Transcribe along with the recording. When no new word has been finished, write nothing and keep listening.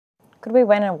Could we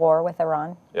win a war with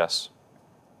Iran? Yes.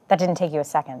 That didn't take you a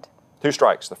second. 2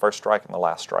 strikes, the first strike and the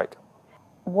last strike.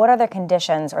 What are the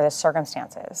conditions or the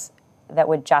circumstances that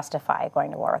would justify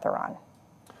going to war with Iran?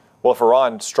 Well, if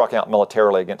Iran struck out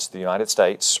militarily against the United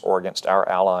States or against our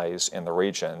allies in the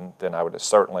region, then I would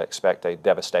certainly expect a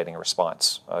devastating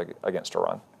response against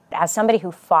Iran. As somebody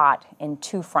who fought in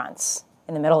 2 fronts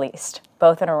in the Middle East,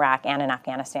 both in Iraq and in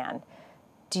Afghanistan,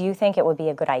 do you think it would be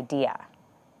a good idea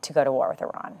to go to war with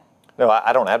Iran? No,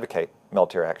 I don't advocate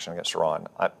military action against Iran.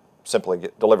 I'm simply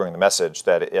delivering the message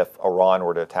that if Iran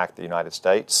were to attack the United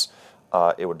States,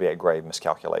 it would be a grave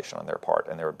miscalculation on their part,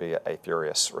 and there would be a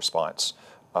furious response.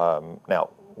 Now,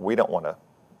 we don't want to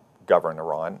govern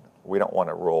Iran. We don't want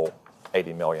to rule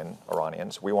 80 million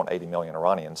Iranians. We want 80 million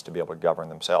Iranians to be able to govern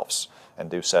themselves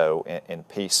and do so in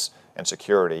peace and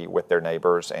security with their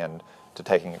neighbors and to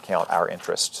taking account our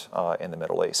interests in the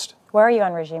Middle East. Where are you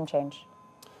on regime change?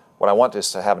 What I want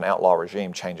is to have an outlaw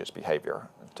regime change its behavior,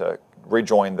 to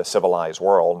rejoin the civilized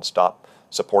world and stop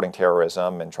supporting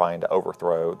terrorism and trying to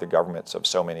overthrow the governments of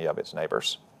so many of its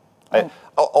neighbors. And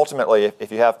ultimately,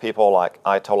 if you have people like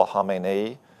Ayatollah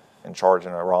Khamenei in charge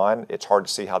in Iran, it's hard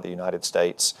to see how the United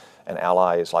States and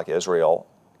allies like Israel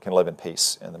can live in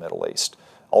peace in the Middle East.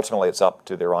 Ultimately, it's up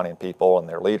to the Iranian people and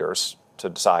their leaders to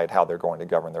decide how they're going to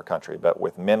govern their country. But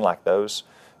with men like those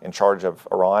in charge of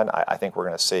Iran, I think we're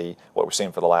going to see what we've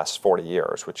seen for the last 40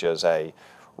 years, which is a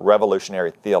revolutionary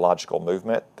theological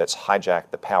movement that's hijacked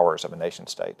the powers of a nation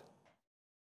state.